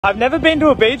I've never been to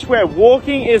a beach where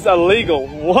walking is illegal.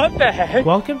 What the heck?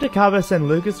 Welcome to Cabo San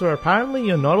Lucas, where apparently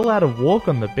you're not allowed to walk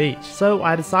on the beach. So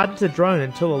I decided to drone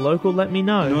until a local let me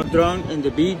know. No drone in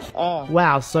the beach. Oh.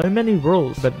 Wow, so many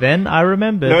rules. But then I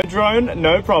remembered. No drone,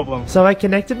 no problem. So I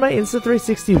connected my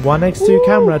Insta360 1x2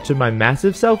 camera to my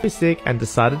massive selfie stick and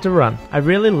decided to run. I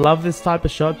really love this type of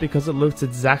shot because it looks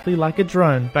exactly like a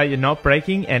drone, but you're not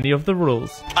breaking any of the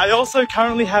rules. I also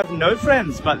currently have no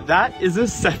friends, but that is a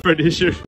separate issue.